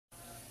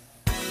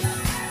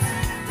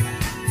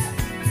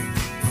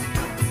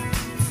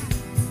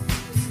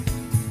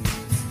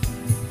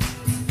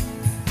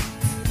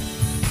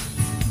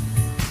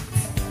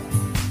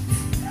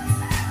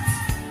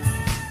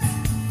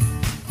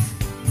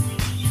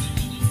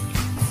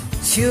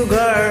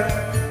sugar.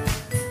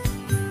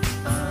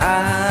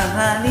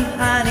 Honey,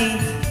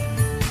 honey,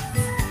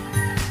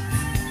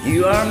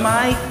 you are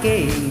my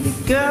candy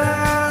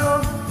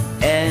girl,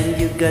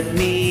 and you got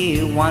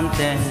me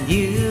wanting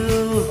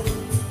you.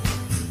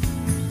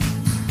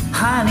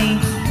 Honey,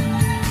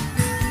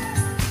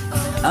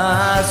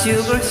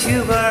 sugar,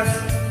 sugar,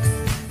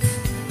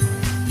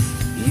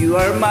 you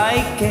are my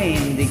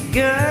candy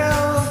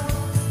girl,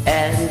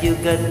 and you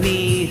got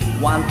me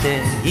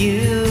wanting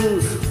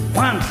you.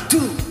 1, 2,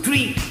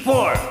 3,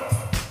 4.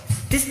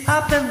 This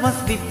happened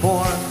once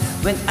before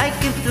when I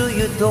came through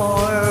your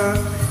door.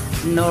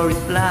 No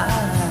reply.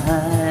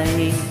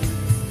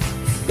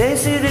 They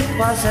said it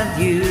wasn't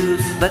you,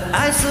 but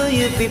I saw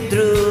you peep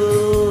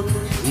through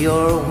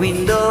your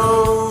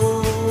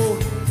window.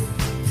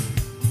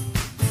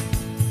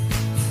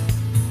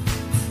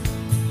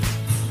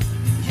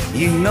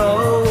 You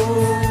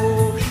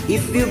know,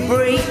 if you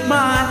break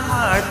my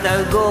heart,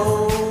 I'll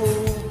go,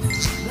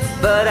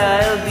 but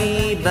I'll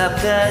be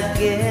back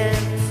again.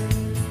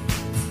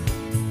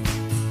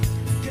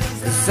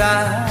 'Cause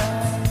I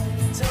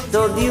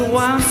told you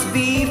once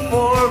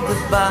before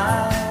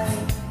goodbye,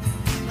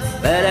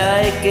 but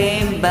I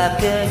came back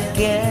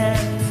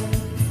again.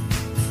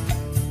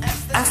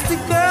 Asked the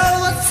girl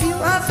what she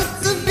wanted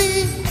to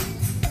be.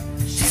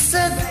 She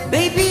said,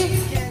 baby,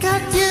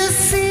 can't you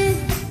see?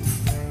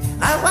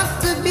 I want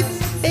to be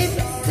baby,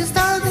 just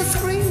on the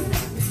screen.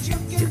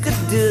 You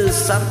could do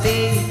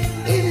something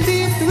in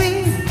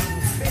between.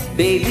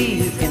 Baby,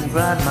 you can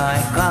run my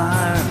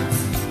car.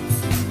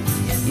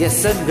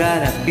 Yes, I'm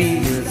gonna be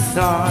your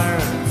star.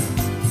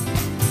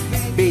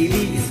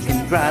 Baby, you can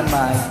drive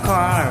my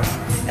car.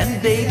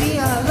 And baby,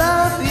 I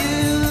love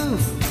you.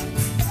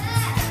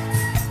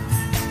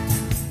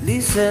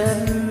 Listen,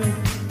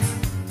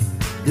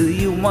 do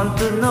you want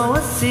to know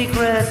a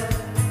secret?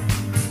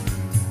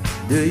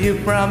 Do you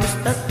promise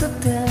not to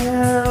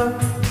tell?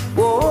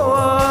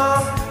 Whoa,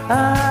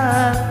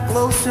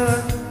 closer.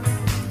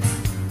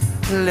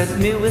 Let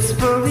me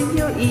whisper in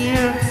your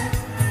ear.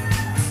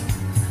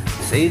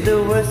 Say the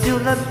words you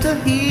love to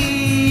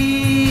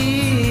hear.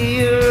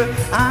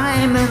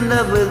 I'm in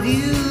love with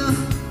you.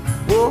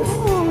 Whoa,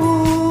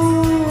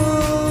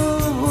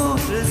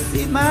 just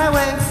see my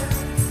way.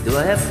 Do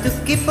I have to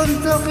keep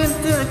on talking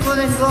till I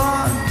couldn't go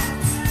on?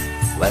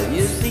 Well,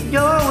 you see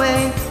your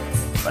way.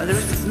 But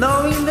there's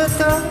knowing that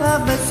our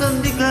habits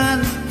on the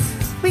ground.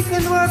 We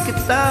can work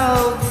it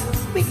out.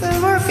 We can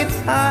work it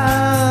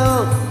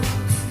out.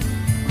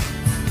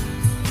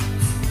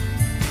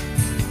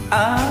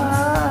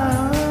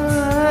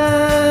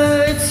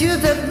 It's you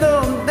that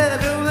know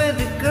better with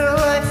a girl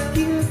like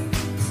you,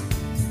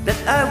 that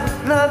I would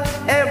love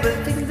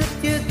everything that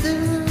you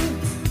do.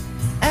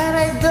 And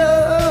I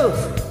know,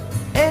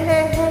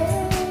 hey,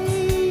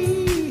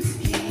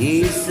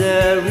 he's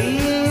a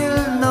real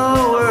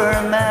knower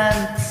man,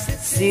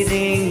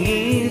 sitting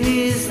in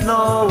his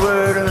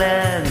nowhere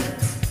land.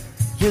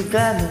 You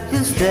gotta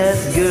lose that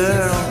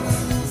girl.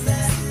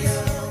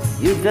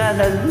 You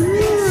gotta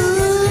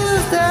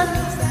lose that,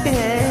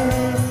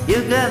 yeah. You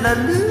gotta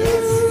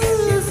lose